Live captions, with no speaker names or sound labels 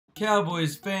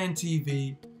Cowboys Fan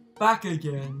TV, back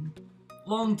again.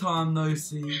 Long time no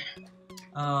see.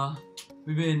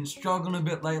 We've been struggling a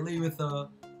bit lately with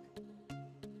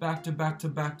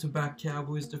back-to-back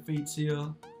Cowboys defeats here.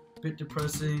 Bit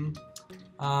depressing.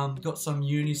 Got some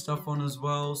uni stuff on as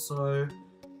well, so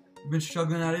we've been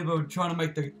struggling at it, but we're trying to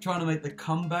make the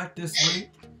comeback this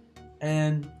week.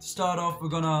 And to start off, we're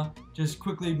gonna just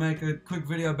quickly make a quick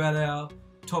video about our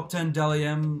top 10 Dally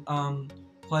M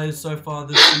players so far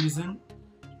this season.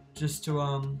 Just to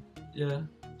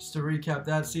recap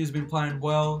that. C's been playing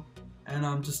well,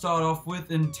 and to start off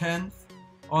with, in 10th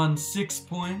on 6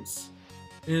 points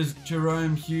is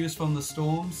Jahrome Hughes from the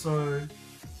Storm. So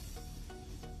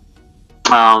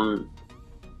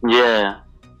yeah.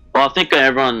 Well, I think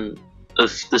everyone,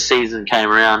 if the season came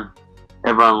around,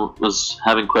 everyone was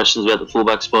having questions about the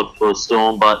fullback spot for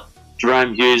Storm, but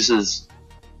Jahrome Hughes is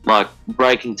like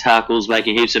breaking tackles,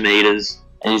 making heaps of meters,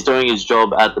 and he's doing his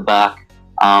job at the back.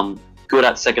 Good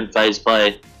at second phase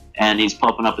play, and he's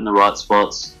popping up in the right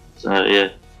spots. So yeah.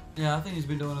 Yeah, I think he's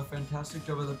been doing a fantastic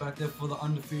job at the back there for the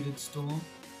undefeated Storm.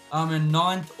 And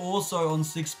 9th, also on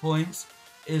 6 points,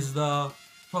 is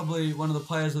probably one of the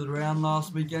players of the round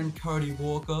last weekend, Cody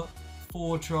Walker.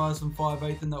 4 tries and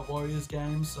 5/8 in that Warriors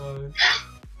game. So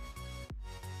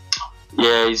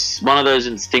yeah, he's one of those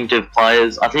instinctive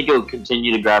players. I think he'll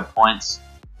continue to grab points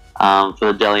for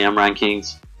the Dally M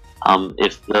rankings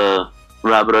if the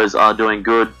Rabbitohs are doing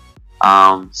good.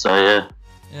 So yeah.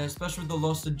 Yeah, especially with the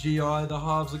loss of GI, the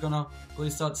halves are gonna really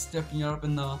start stepping up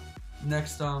in the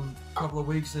next couple of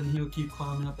weeks, and he'll keep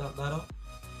climbing up that ladder.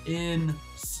 In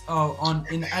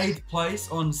 8th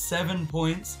place on 7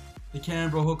 points, the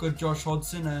Canberra hooker Josh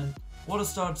Hodgson, and what a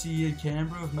start to the year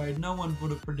Canberra have made. No one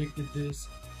would have predicted this,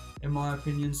 in my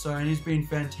opinion. So, and he's been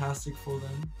fantastic for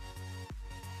them.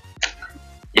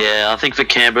 Yeah, I think for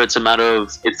Canberra it's a matter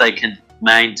of if they can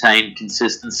maintain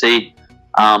consistency,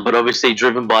 but obviously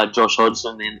driven by Josh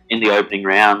Hodgson in the opening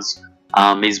rounds.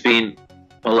 He's been,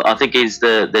 well, I think he's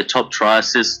the top try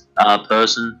assist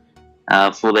person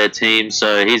for their team,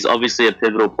 so he's obviously a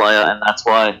pivotal player, and that's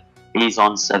why he's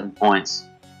on 7 points.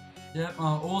 Yep.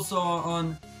 Also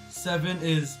on 7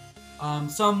 is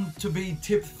some to be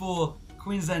tipped for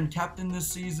Queensland captain this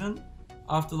season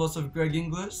after loss of Greg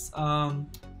Inglis.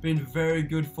 Been very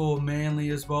good for Manly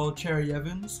as well, Cherry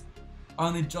Evans.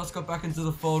 Only just got back into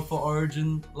the fold for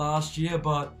Origin last year,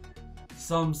 but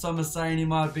some are saying he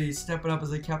might be stepping up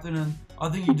as a captain, and I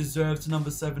think he deserves the number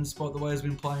 7 spot the way he's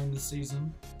been playing this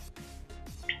season.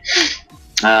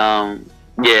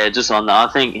 Yeah, just on that,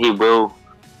 I think he will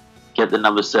get the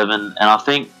number 7, and I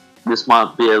think this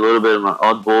might be a little bit of an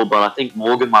oddball, but I think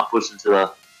Morgan might push into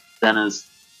the centres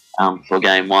for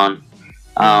game 1.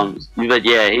 But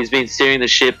yeah, he's been steering the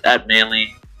ship at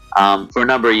Manly for a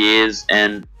number of years,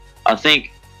 and I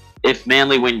think if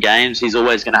Manly win games, he's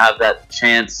always going to have that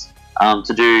chance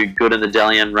to do good in the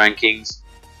Dally M rankings,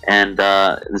 and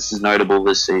this is notable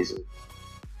this season.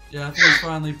 Yeah, I think he's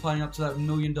finally playing up to that $1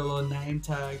 million name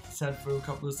tag he's had for a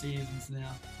couple of seasons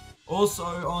now. Also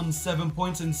on 7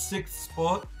 points in 6th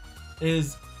spot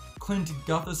is Clint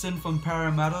Gutherson from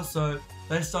Parramatta. So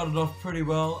they started off pretty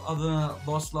well, other than that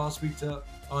loss last week to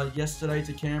yesterday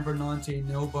to Canberra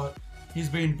 19-0, but he's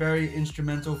been very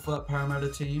instrumental for that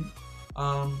Parramatta team.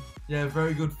 Yeah,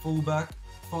 very good fullback,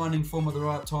 finding form at the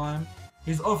right time.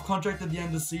 He's off contract at the end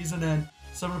of the season, and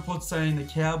some reports saying the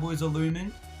Cowboys are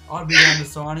looming. I'd be down to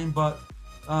sign him, but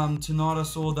tonight I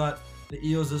saw that the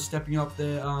Eels are stepping up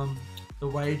their the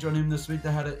wage on him this week.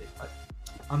 They had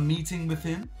a meeting with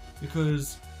him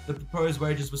because the proposed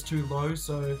wages was too low,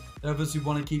 so they obviously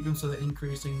want to keep him, so they're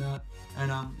increasing that. And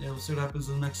yeah, we'll see what happens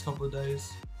in the next couple of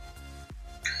days.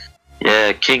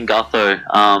 Yeah, King Gutho.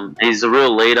 He's a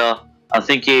real leader. I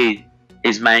think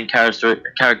his main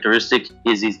characteristic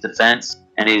is his defense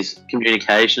and his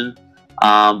communication.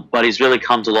 But he's really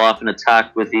come to life in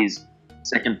attack with his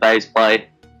second phase play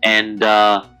and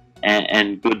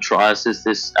good try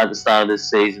assists at the start of this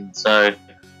season. So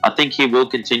I think he will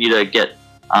continue to get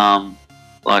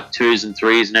like 2s and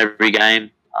 3s in every game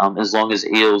as long as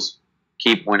Eels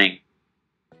keep winning.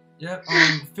 Yep.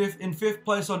 In 5th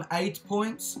place on 8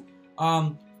 points.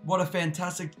 What a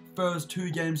fantastic first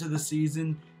 2 games of the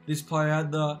season this player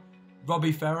had, the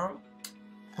Robbie Farah,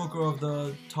 hooker of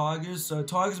the Tigers. So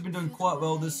Tigers have been doing quite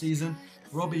well this season.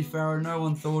 Robbie Farah, no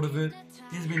one thought of it.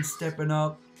 He's been stepping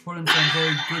up, putting some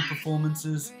very good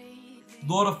performances.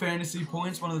 A lot of fantasy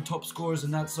points, one of the top scorers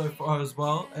in that so far as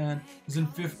well, and he's in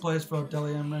 5th place for our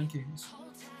Dally M rankings.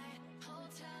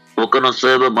 What can I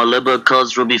say about my Labour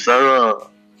cuz Robbie Farah?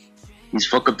 He's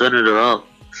fucking turning it up.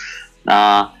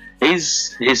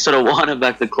 He's sort of winding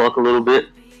back the clock a little bit.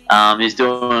 He's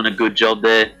doing a good job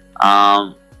there.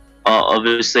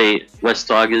 Obviously, West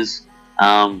Tigers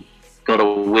got a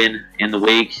win in the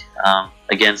week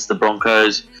against the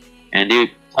Broncos, and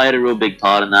he played a real big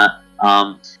part in that.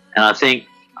 And I think,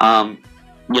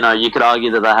 you could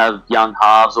argue that they have young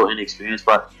halves or inexperienced,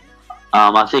 but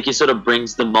I think he sort of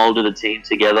brings the mould of the team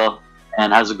together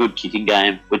and has a good kicking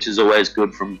game, which is always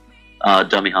good from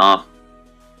dummy half.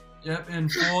 Yep, in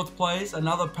fourth place,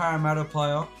 another Parramatta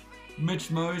player,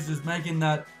 Mitch Moses, is making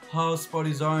that half spot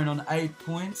his own on 8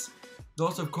 points. The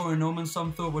loss of Corey Norman,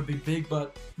 some thought would be big,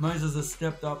 but Moses has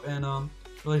stepped up and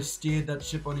really steered that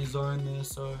ship on his own there.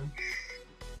 So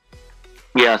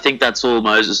yeah, I think that's all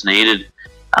Moses needed.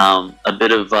 A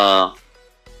bit of a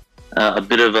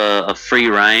free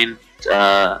rein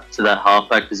to that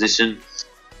halfback position.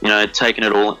 Taking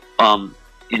it all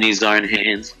in his own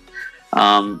hands,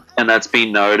 and that's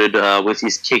been noted with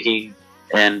his kicking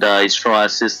and his try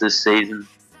assist this season.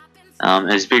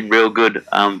 It's been real good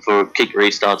for kick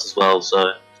restarts as well.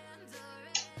 So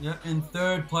yeah, in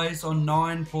third place on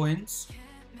 9 points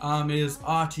is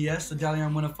RTS, the Dally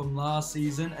M winner from last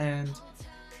season, and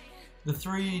the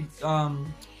three.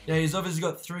 He's obviously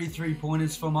got 3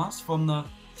 3-pointers from us from the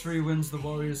 3 wins the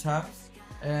Warriors have,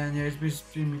 and yeah, he's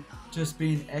just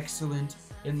been excellent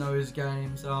in those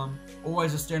games.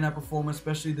 Always a standout performer,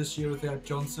 especially this year without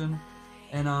Johnson,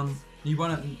 and he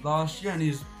won it last year, and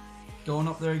he's going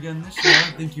up there again this year. I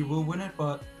don't think he will win it,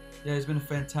 but yeah, he's been a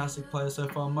fantastic player so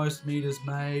far. Most meters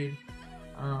made.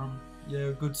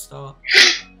 Yeah, good start.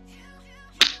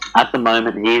 At the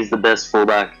moment, he's the best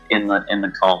fullback in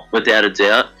the comp, without a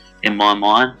doubt, in my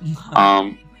mind.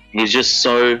 He's just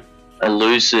so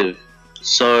elusive,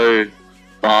 so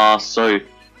fast, so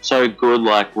good,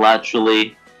 like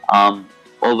laterally.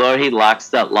 Although he lacks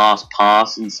that last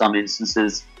pass in some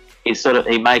instances,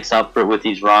 he makes up for it with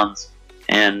his runs.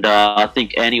 And I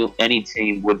think any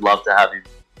team would love to have him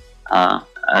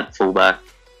at fullback.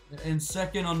 In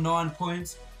second on 9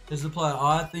 points is the player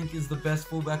I think is the best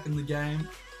fullback in the game,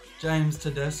 James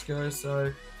Tedesco.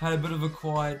 So had a bit of a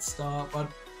quiet start, but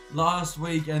last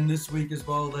week and this week as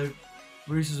well,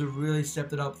 Roosters have really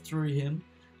stepped it up through him.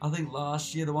 I think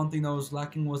last year the one thing that was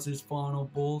lacking was his final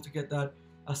ball to get that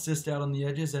assist out on the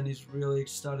edges, and he's really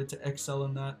started to excel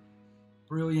in that.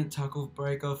 Brilliant tackle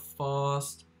breaker,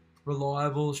 fast,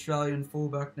 reliable Australian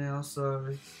fullback now.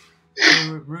 So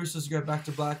Roosters go back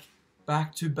to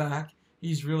back.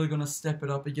 He's really going to step it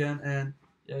up again, and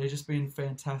yeah, he's just been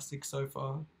fantastic so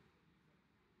far.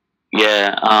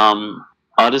 Yeah,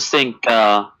 I just think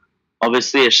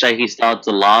obviously a shaky start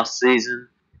to last season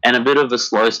and a bit of a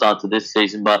slow start to this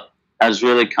season, but has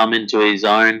really come into his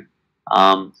own.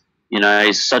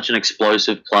 He's such an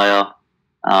explosive player,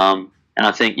 and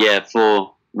I think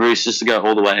for Roosters to go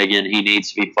all the way again, he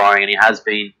needs to be firing, and he has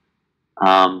been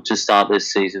to start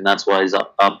this season. That's why he's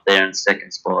up there in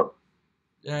second spot.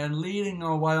 Yeah, and leading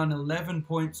our way on 11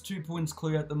 points, 2 points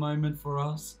clear at the moment for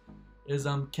us, is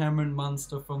Cameron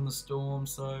Munster from the Storm.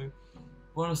 So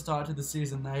what a start to the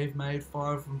season they've made,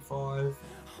 5 from 5.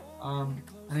 And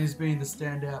he's been the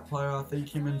standout player, I think,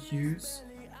 him and Hughes.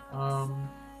 What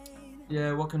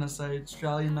can I say?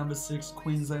 Australian number 6,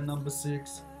 Queensland number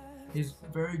 6. He's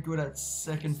very good at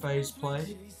second phase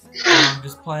play.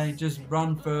 Just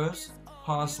run first,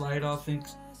 pass later. I think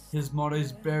his motto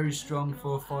is very strong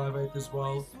for 5'8" as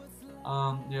well.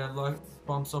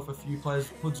 Bumps off a few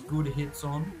players, puts good hits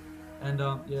on. And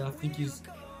I think he's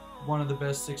one of the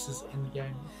best sixes in the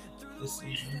game this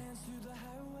season.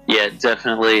 Yeah,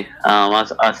 definitely.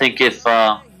 I think if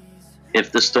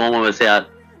the Storm were without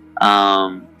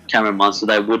Cameron Munster,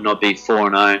 they would not be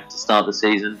 4-0 to start the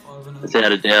season,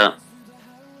 without a doubt.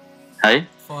 Hey?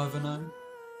 5-0.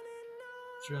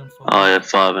 It's around 5. Oh yeah,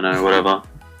 5-0, whatever.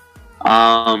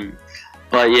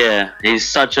 But yeah, he's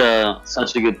such a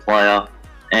good player,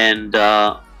 and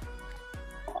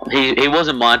he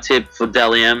wasn't my tip for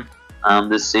Dally M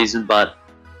this season, but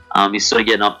he's sort of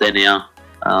getting up there now,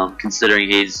 considering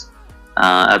he's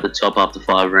at the top after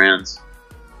 5 rounds.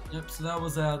 Yep, so that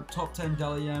was our top 10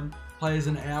 Dally M players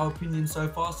in our opinion so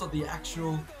far. It's not the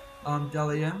actual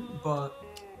Dally M, but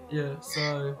yeah,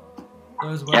 so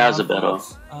those were Ours our are better.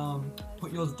 thoughts.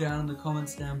 Put yours down in the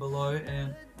comments down below,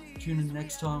 and tune in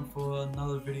next time for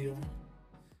another video.